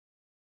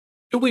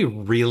Do we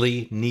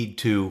really need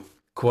to,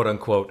 quote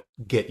unquote,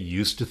 get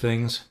used to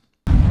things?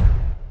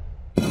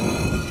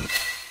 Hi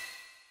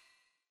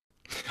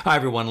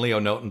everyone, Leo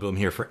Notenboom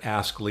here for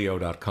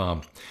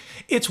askleo.com.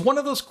 It's one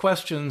of those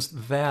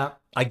questions that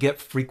I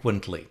get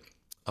frequently.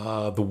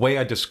 The way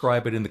I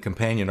describe it in the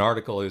companion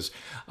article is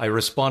I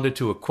responded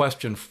to a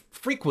question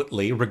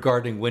frequently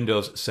regarding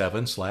Windows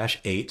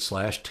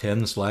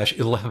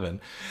 7/8/10/11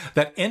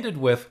 that ended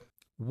with,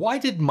 why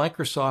did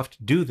Microsoft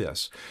do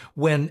this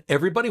when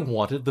everybody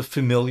wanted the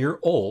familiar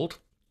old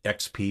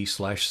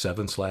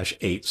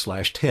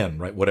XP/7/8/10,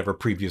 right? Whatever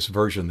previous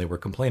version they were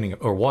complaining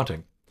or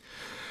wanting.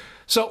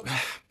 So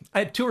I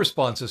had two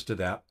responses to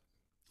that.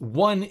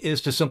 One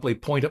is to simply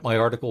point at my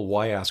article,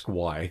 Why Ask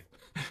Why?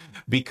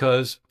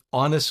 Because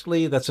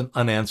honestly, that's an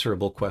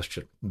unanswerable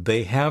question.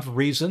 They have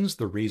reasons.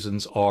 The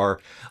reasons are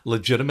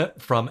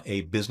legitimate from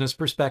a business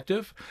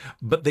perspective,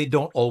 but they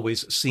don't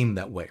always seem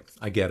that way.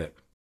 I get it.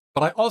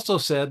 But I also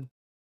said,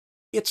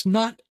 it's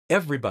not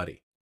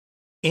everybody.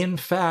 In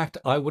fact,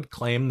 I would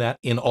claim that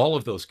in all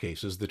of those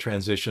cases, the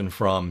transition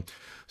from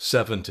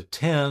 7 to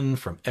 10,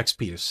 from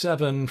XP to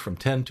 7, from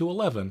 10 to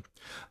 11,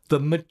 the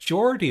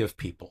majority of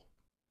people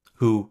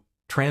who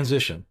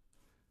transition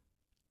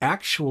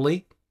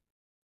actually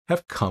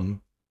have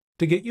come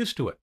to get used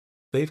to it.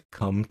 They've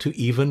come to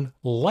even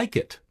like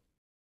it.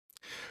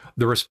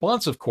 The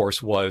response, of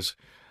course, was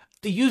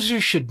the user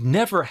should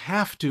never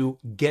have to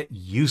get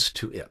used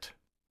to it.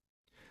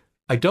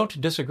 I don't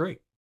disagree.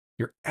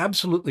 You're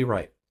absolutely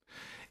right.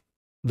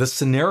 The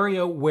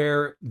scenario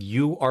where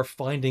you are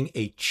finding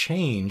a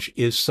change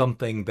is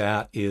something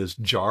that is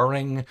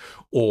jarring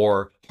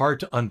or hard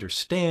to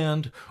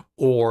understand,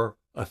 or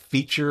a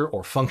feature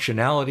or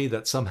functionality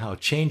that somehow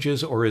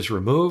changes or is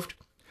removed.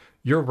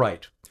 You're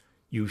right.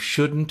 You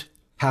shouldn't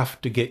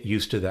have to get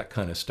used to that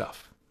kind of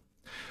stuff.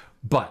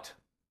 But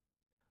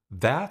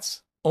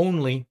that's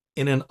only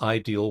in an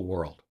ideal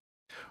world.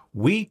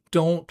 We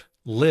don't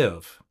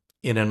live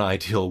in an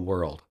ideal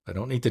world. I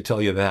don't need to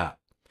tell you that.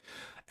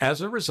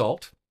 As a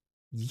result,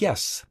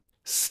 yes,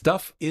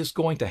 stuff is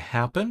going to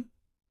happen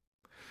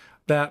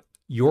that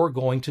you're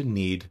going to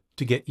need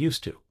to get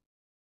used to.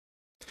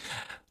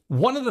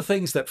 One of the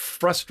things that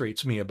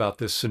frustrates me about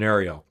this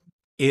scenario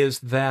is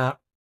that,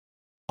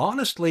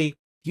 honestly,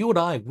 you and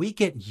I, we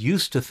get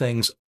used to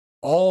things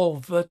all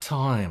the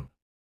time.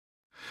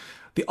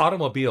 The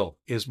automobile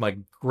is my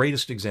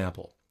greatest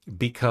example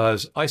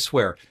because I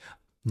swear,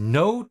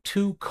 no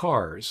two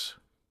cars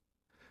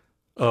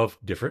of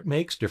different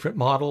makes, different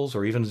models,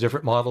 or even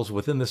different models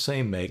within the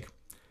same make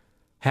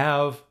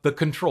have the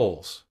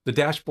controls, the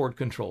dashboard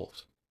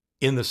controls,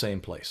 in the same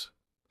place.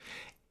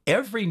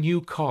 Every new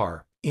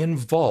car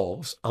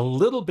involves a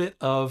little bit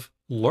of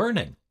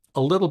learning, a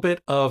little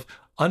bit of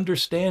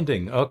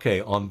understanding. Okay,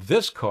 on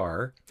this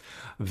car,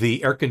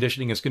 the air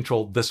conditioning is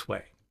controlled this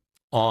way.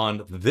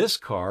 On this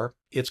car,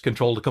 it's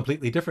controlled a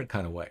completely different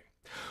kind of way.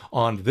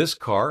 On this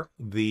car,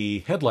 the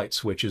headlight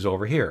switch is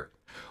over here.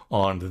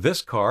 On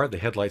this car, the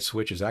headlight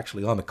switch is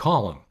actually on the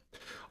column.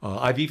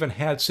 I've even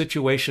had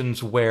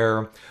situations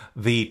where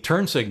the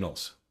turn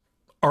signals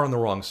are on the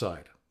wrong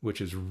side, which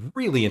is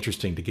really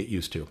interesting to get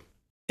used to.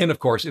 And of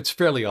course, it's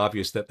fairly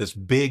obvious that this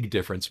big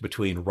difference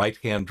between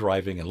right-hand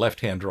driving and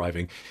left-hand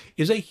driving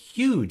is a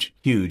huge,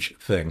 huge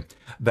thing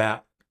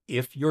that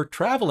if you're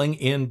traveling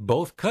in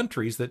both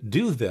countries that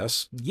do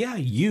this, yeah,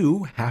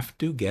 you have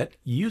to get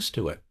used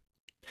to it.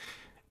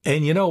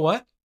 And you know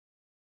what?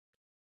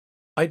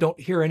 I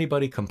don't hear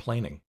anybody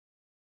complaining.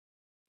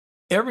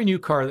 Every new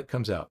car that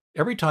comes out,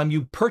 every time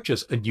you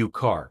purchase a new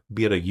car,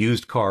 be it a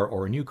used car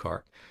or a new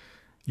car,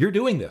 you're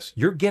doing this.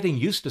 You're getting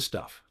used to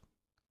stuff.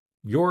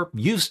 You're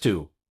used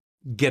to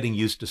getting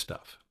used to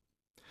stuff.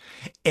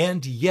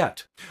 And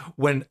yet,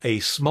 when a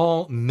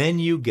small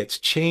menu gets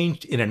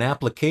changed in an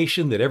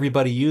application that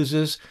everybody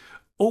uses,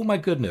 oh my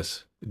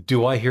goodness,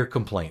 do I hear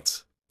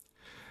complaints.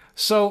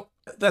 So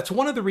that's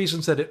one of the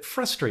reasons that it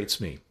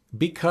frustrates me,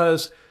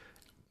 because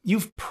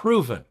you've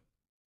proven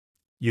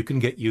you can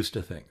get used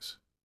to things.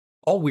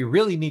 All we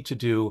really need to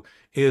do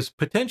is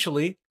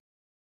potentially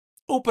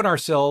open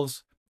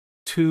ourselves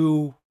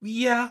to,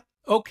 yeah,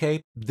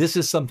 okay, this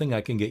is something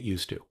I can get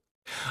used to.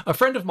 A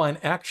friend of mine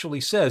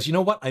actually says, you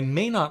know what, I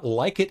may not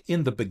like it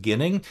in the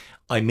beginning,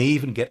 I may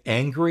even get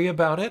angry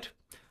about it,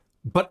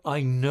 but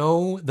I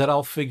know that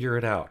I'll figure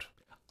it out.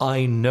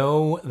 I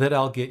know that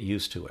I'll get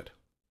used to it.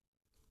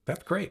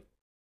 That's great.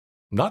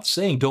 I'm not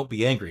saying don't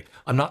be angry.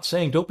 I'm not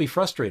saying don't be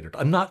frustrated.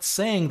 I'm not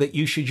saying that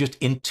you should just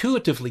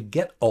intuitively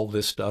get all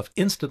this stuff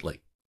instantly.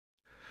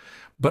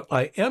 But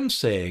I am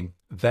saying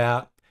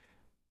that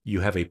you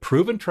have a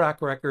proven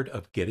track record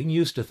of getting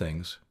used to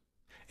things,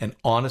 and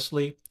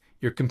honestly,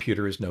 your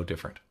computer is no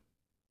different.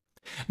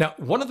 Now,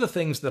 one of the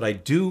things that I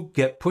do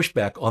get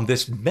pushback on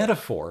this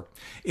metaphor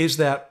is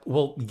that,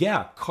 well,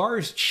 yeah,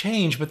 cars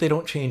change, but they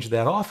don't change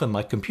that often.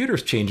 My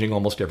computer's changing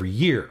almost every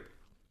year.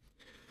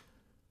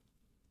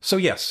 So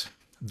yes,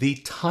 the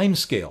time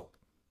scale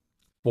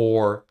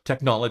for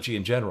technology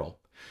in general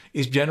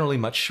is generally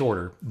much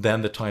shorter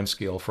than the time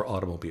scale for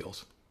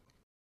automobiles.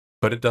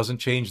 But it doesn't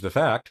change the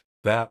fact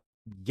that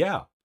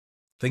yeah,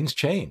 things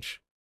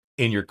change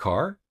in your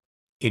car,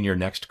 in your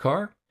next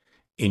car,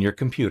 in your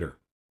computer,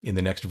 in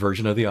the next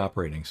version of the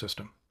operating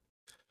system.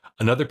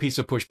 Another piece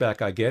of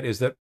pushback I get is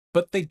that,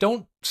 but they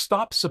don't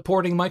stop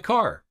supporting my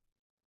car.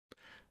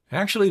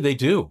 Actually, they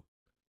do.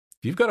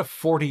 If you've got a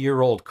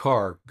 40-year-old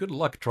car, good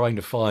luck trying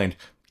to find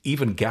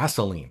even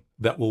gasoline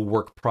that will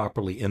work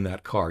properly in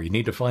that car. You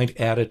need to find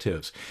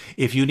additives.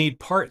 If you need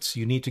parts,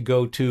 you need to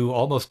go to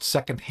almost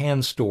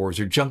secondhand stores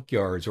or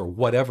junkyards or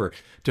whatever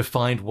to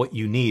find what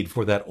you need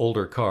for that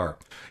older car.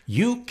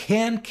 You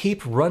can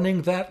keep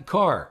running that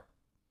car.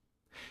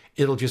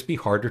 It'll just be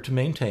harder to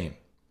maintain.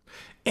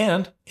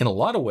 And in a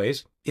lot of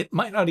ways, it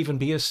might not even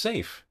be as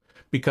safe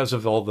because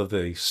of all of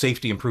the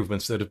safety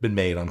improvements that have been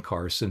made on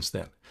cars since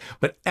then.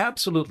 But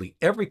absolutely,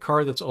 every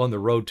car that's on the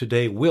road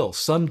today will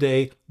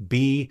someday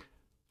be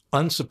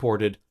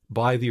unsupported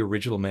by the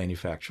original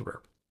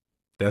manufacturer.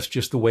 That's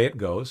just the way it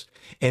goes.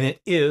 And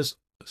it is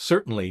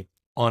certainly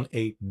on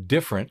a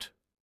different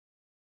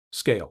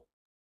scale.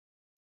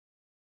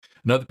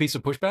 Another piece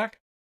of pushback?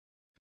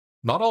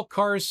 Not all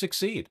cars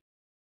succeed.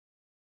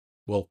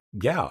 Well,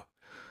 yeah.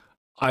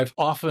 I've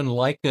often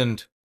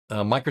likened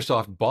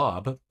Microsoft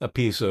Bob, a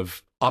piece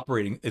of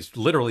operating, it's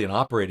literally an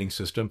operating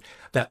system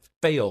that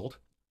failed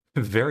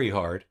very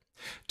hard,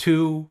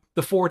 to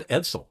the Ford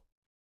Edsel.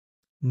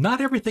 Not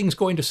everything's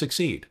going to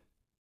succeed.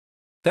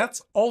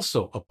 That's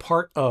also a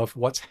part of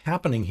what's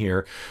happening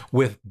here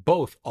with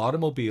both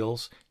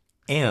automobiles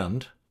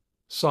and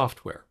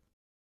software.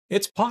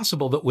 It's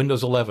possible that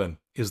Windows 11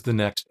 is the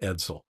next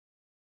Edsel.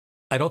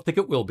 I don't think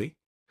it will be.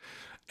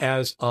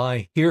 As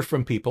I hear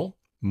from people,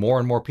 more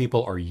and more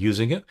people are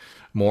using it.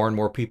 More and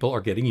more people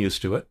are getting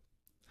used to it.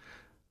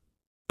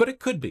 But it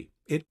could be.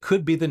 It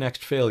could be the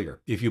next failure.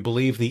 If you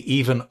believe the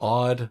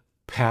even-odd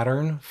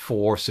pattern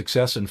for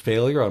success and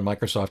failure on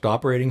Microsoft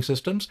operating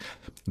systems,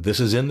 this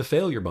is in the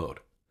failure mode.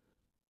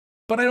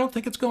 But I don't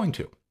think it's going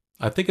to.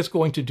 I think it's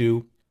going to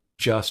do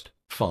just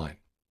fine.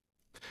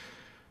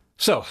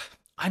 So,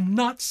 I'm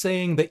not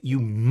saying that you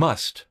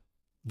must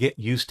get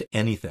used to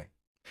anything.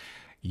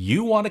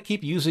 You want to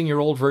keep using your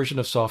old version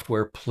of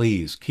software,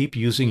 please keep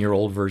using your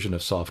old version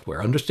of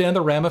software. Understand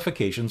the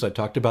ramifications. I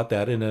talked about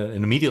that in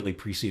an immediately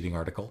preceding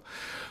article.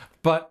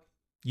 But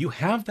you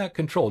have that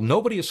control.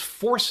 Nobody is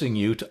forcing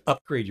you to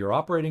upgrade your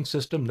operating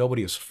system.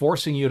 Nobody is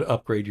forcing you to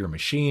upgrade your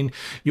machine.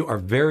 You are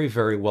very,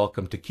 very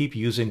welcome to keep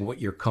using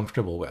what you're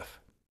comfortable with.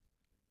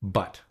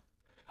 But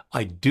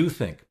I do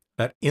think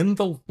that in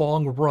the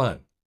long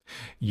run,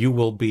 you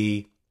will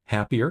be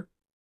happier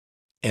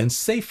and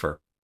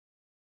safer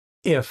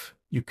if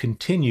you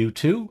continue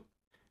to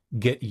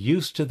get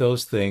used to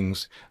those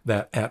things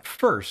that at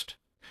first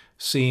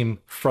seem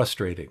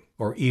frustrating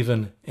or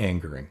even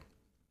angering.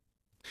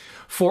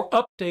 For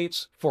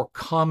updates, for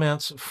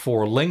comments,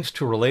 for links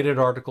to related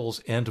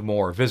articles and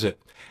more,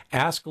 visit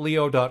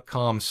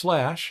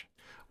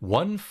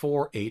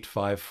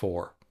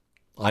askleo.com/14854.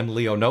 I'm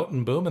Leo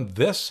Notenboom, and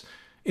this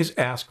is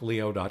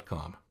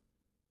askleo.com.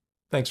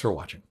 Thanks for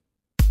watching.